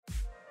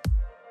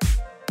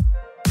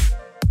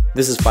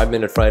This is 5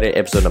 Minute Friday,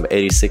 episode number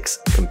 86,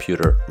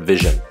 Computer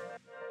Vision.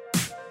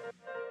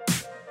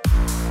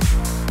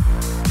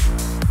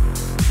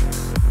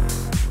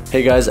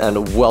 Hey guys,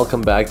 and welcome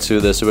back to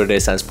the Super Day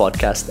Science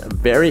Podcast. I'm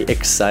very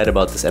excited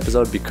about this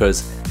episode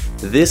because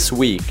this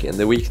week, in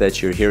the week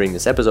that you're hearing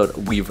this episode,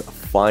 we've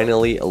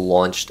finally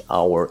launched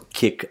our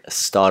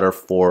Kickstarter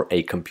for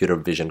a computer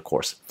vision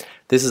course.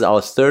 This is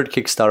our third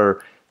Kickstarter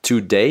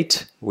to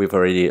date. We've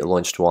already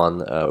launched one.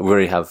 We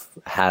already have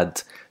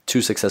had two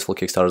successful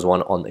Kickstarters,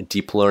 one on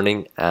deep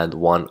learning and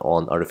one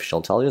on artificial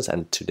intelligence.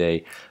 And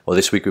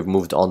this week, we've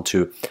moved on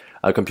to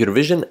computer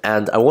vision.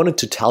 And I wanted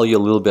to tell you a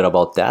little bit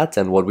about that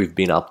and what we've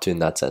been up to in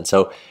that sense.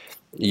 So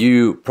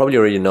you probably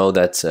already know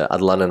that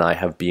Adlan and I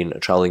have been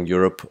traveling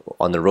Europe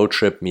on a road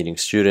trip, meeting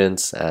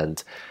students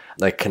and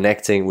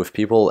connecting with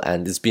people,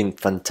 and it's been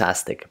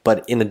fantastic.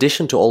 But in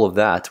addition to all of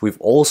that,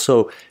 we've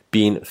also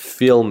been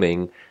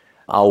filming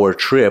our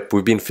trip.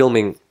 We've been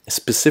filming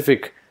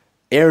specific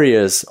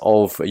areas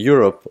of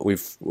Europe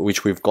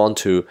which we've gone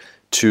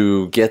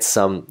to get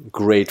some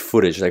great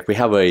footage. Like we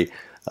have a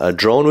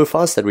drone with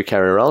us that we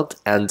carry around,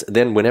 and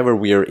then whenever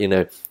we are in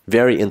a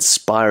very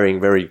inspiring,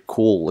 very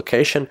cool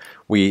location,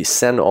 we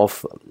send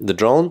off the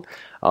drone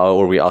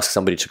or we ask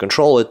somebody to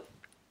control it,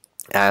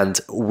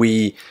 and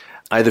we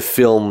either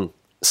film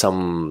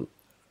some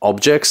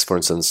objects, for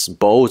instance,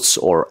 boats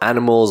or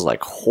animals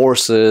like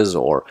horses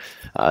or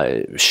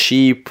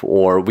sheep,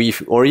 or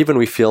even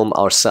we film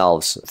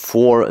ourselves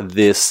for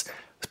this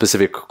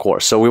specific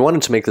course. So we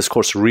wanted to make this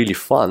course really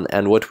fun,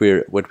 and what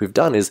we've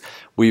done is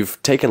we've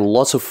taken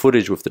lots of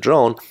footage with the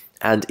drone,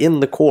 and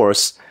in the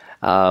course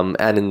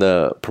and in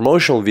the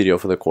promotional video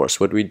for the course,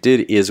 what we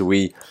did is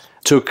we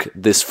took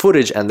this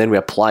footage and then we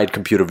applied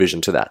computer vision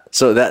to that.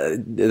 So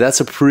that's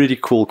a pretty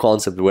cool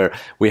concept where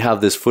we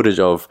have this footage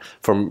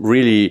from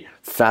really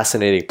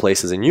fascinating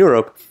places in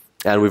Europe,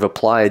 and we've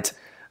applied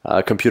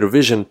computer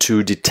vision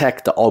to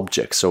detect the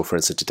objects. So for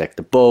instance, detect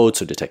the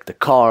boats or detect the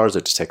cars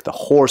or detect the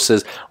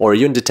horses, or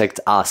even detect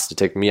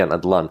me and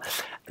Adlan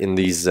in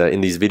these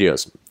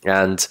videos.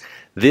 And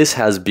this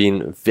has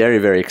been very,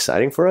 very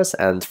exciting for us,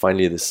 and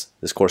finally this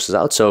course is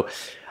out. So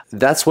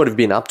that's what we've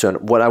been up to.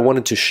 And what I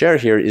wanted to share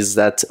here is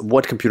that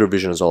what computer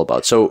vision is all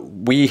about. So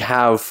we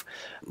have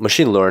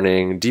machine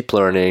learning, deep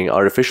learning,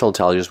 artificial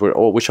intelligence,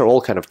 which are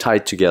all kind of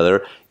tied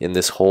together in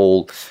this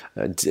whole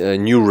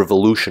new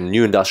revolution,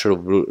 new industrial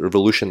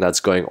revolution that's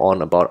going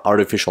on about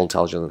artificial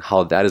intelligence and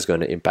how that is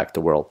going to impact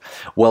the world.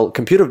 Well,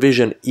 computer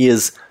vision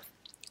is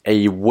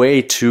a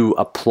way to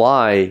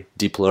apply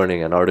deep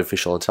learning and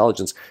artificial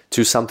intelligence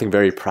to something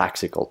very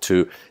practical,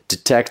 to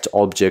detect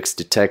objects,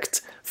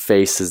 detect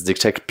faces,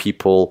 detect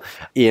people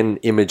in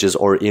images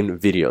or in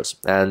videos.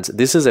 And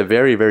this is a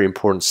very, very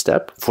important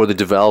step for the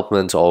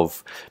development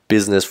of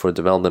business, for the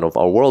development of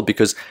our world,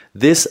 because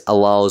this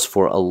allows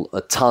for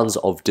tons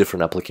of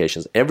different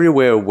applications.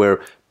 Everywhere where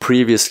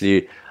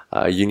previously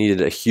you needed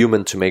a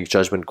human to make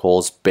judgment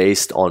calls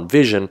based on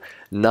vision,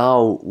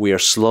 now we are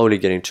slowly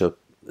getting to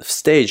a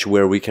stage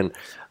where we can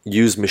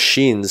use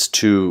machines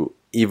to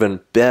even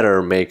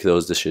better make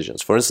those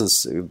decisions. For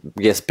instance,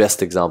 I guess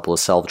best example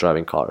is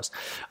self-driving cars.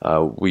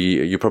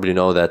 You probably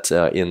know that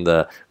in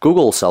the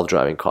Google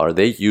self-driving car,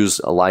 they use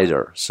a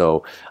LiDAR,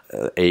 so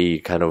a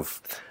kind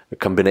of a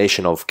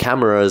combination of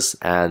cameras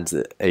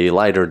and a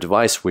LiDAR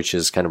device, which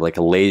is kind of like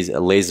a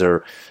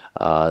laser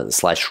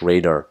 /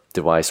 radar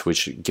device,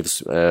 which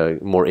gives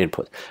more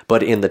input.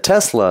 But in the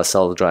Tesla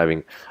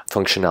self-driving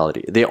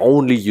functionality, they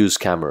only use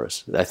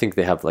cameras. I think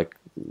they have like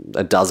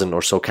a dozen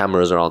or so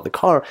cameras around the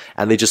car,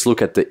 and they just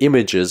look at the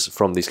images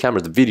from these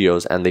cameras, the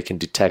videos, and they can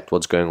detect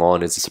what's going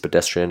on. Is this a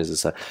pedestrian? Is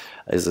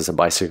this a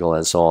bicycle,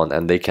 and so on?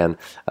 And they can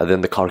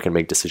then the car can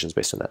make decisions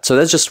based on that. So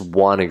that's just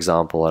one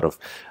example out of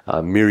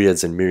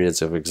myriads and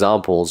myriads of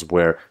examples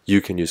where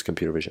you can use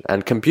computer vision.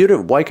 And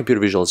why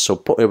computer vision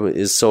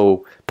is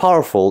so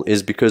powerful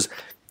is because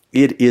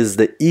it is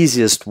the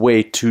easiest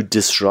way to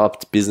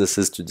disrupt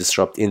businesses, to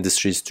disrupt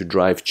industries, to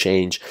drive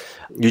change.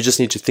 You just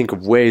need to think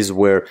of ways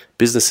where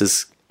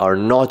businesses are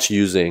not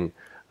using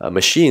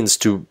machines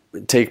to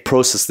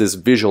process this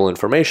visual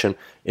information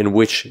in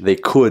which they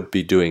could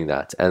be doing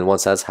that. And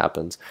once that's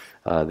happened,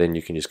 then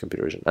you can use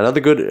computer vision. Another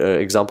good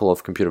example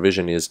of computer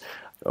vision is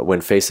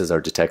when faces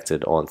are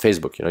detected on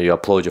Facebook. You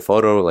upload your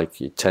photo, like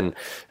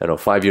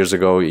 5 years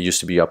ago, it used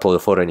to be you upload a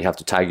photo and you have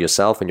to tag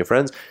yourself and your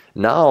friends.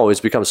 Now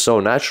it's become so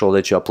natural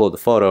that you upload the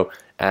photo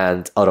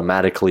and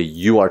automatically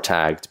you are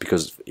tagged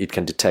because it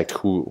can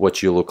detect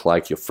what you look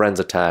like, your friends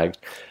are tagged,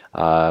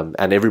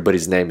 and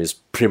everybody's name is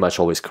pretty much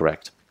always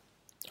correct.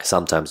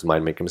 Sometimes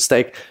might make a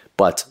mistake,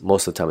 but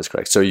most of the time it's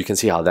correct. So you can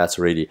see how that's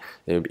really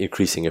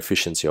increasing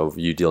efficiency of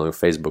you dealing with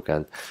Facebook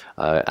and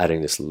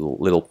adding this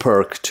little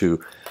perk to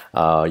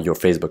your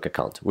Facebook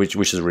account, which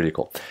is really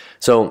cool.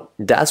 So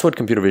that's what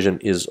computer vision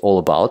is all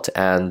about.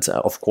 And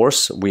of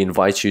course, we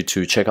invite you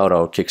to check out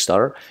our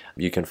Kickstarter.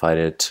 You can find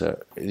it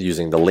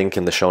using the link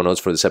in the show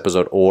notes for this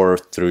episode, or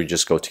through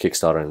just go to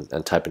Kickstarter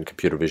and type in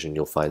computer vision.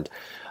 You'll find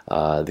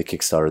the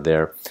Kickstarter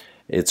there.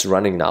 It's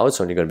running now. It's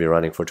only going to be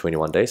running for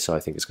 21 days. So I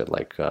think it's got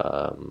like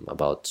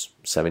about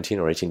 17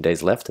 or 18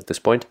 days left at this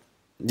point.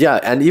 Yeah,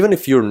 and even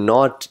if you're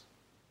not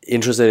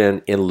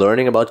interested in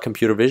learning about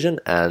computer vision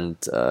and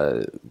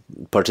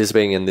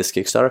participating in this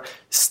Kickstarter,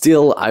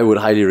 still I would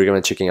highly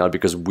recommend checking out,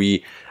 because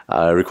we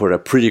recorded a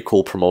pretty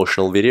cool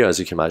promotional video, as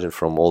you can imagine,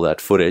 from all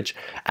that footage.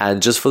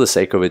 And just for the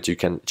sake of it, you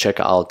can check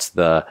out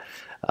the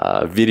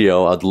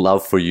video. I'd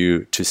love for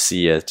you to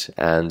see it,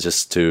 and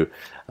just to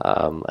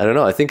I don't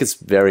know, I think it's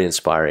very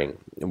inspiring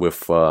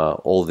with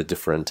all the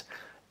different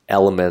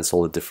elements,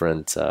 all the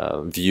different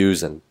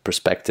views and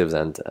perspectives,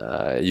 and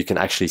you can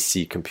actually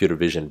see computer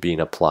vision being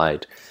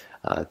applied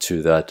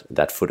to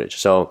that footage.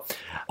 So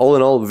all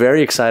in all,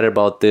 very excited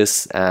about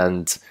this,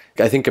 and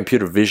I think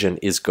computer vision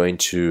is going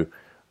to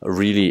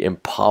really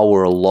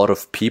empower a lot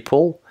of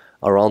people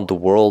around the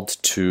world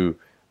to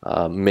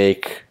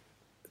make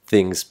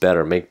things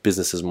better, make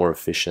businesses more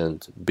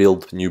efficient,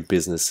 build new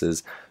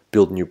businesses,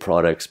 build new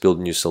products,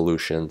 build new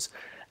solutions.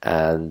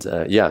 And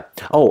yeah.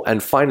 Oh,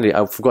 and finally,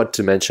 I forgot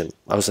to mention,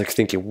 I was like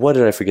thinking, what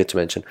did I forget to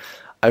mention?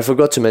 I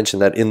forgot to mention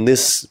that in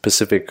this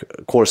specific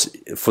course,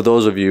 for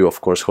those of you,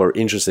 of course, who are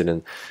interested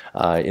in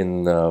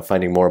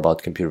finding more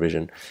about computer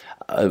vision,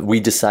 we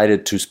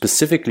decided to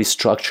specifically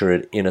structure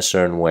it in a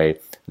certain way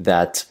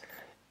that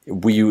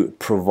we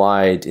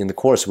provide in the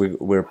course.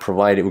 We're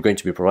going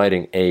to be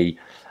providing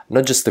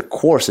not just the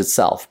course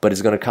itself, but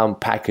it's going to come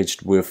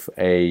packaged with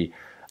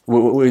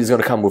it's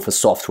going to come with a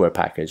software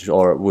package,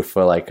 or with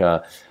like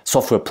a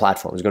software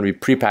platform. It's going to be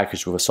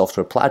pre-packaged with a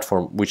software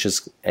platform, which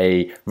is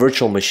a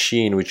virtual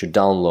machine which you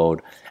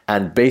download.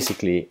 And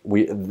basically,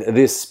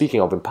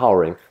 speaking of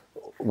empowering,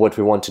 what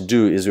we want to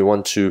do is we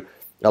want to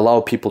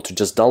allow people to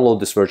just download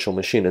this virtual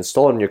machine,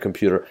 install it on your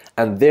computer,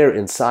 and there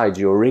inside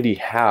you already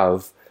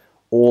have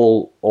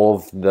all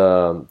of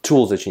the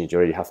tools that you need. You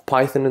already have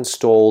Python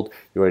installed,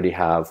 you already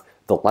have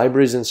the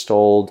libraries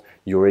installed,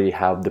 you already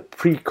have the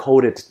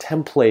pre-coded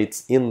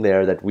templates in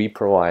there that we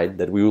provide,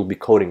 that we will be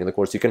coding in the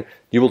course.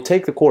 You will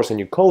take the course and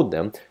you code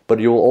them, but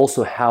you will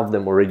also have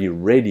them already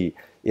ready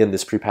in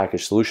this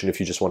pre-packaged solution if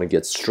you just want to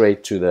get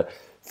straight to the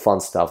fun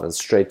stuff and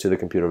straight to the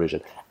computer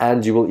vision.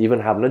 And you will even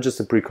have not just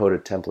the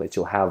pre-coded templates,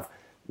 you'll have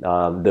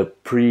the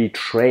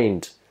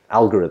pre-trained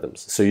algorithms.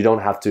 So you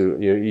don't have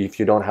to, if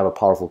you don't have a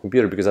powerful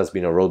computer, because that's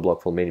been a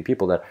roadblock for many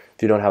people, that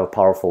if you don't have a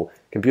powerful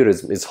computer,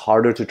 it's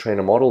harder to train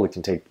a model. It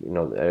can take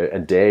a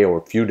day or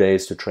a few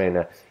days to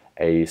train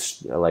a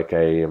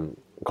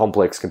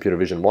complex computer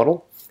vision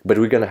model. But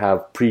we're going to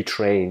have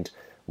pre-trained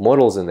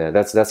models in there.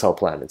 That's our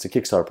plan. It's a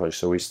Kickstarter project,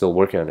 so we're still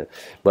working on it.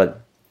 But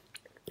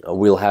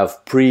we'll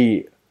have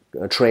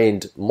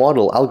pre-trained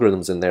model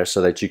algorithms in there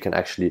so that you can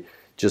actually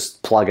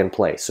just plug and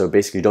play. So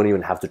basically you don't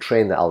even have to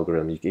train the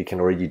algorithm. It can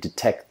already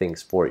detect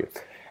things for you.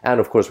 And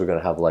of course we're going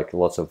to have like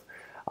lots of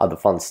other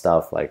fun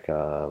stuff like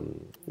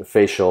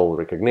facial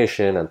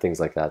recognition and things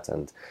like that,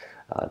 and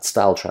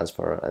style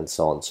transfer and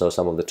so on. So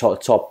some of the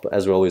top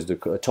as we always do,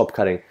 top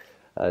cutting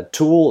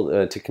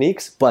tool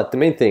techniques. But the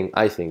main thing,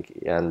 I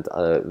think, and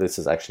this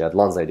is actually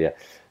Adlan's idea,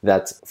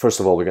 that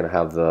first of all we're going to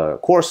have the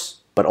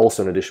course, but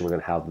also in addition we're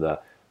going to have the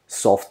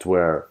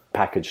software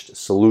packaged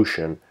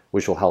solution,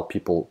 which will help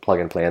people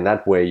plug and play. And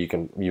that way you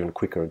can even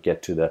quicker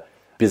get to the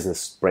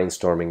business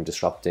brainstorming,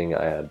 disrupting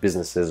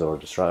businesses, or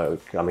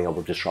coming up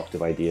with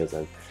disruptive ideas,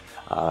 and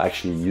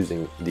actually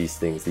using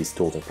these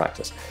tools in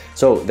practice.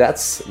 So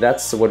that's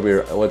what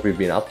we've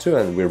been up to,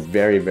 and we're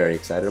very, very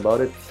excited about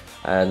it.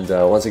 And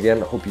once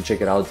again, hope you check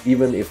it out,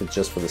 even if it's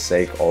just for the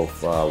sake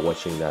of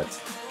watching that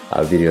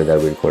video that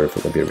we recorded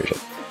for computer vision.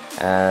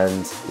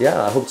 And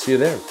yeah, I hope to see you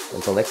there.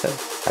 Until next time,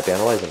 happy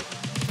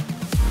analyzing.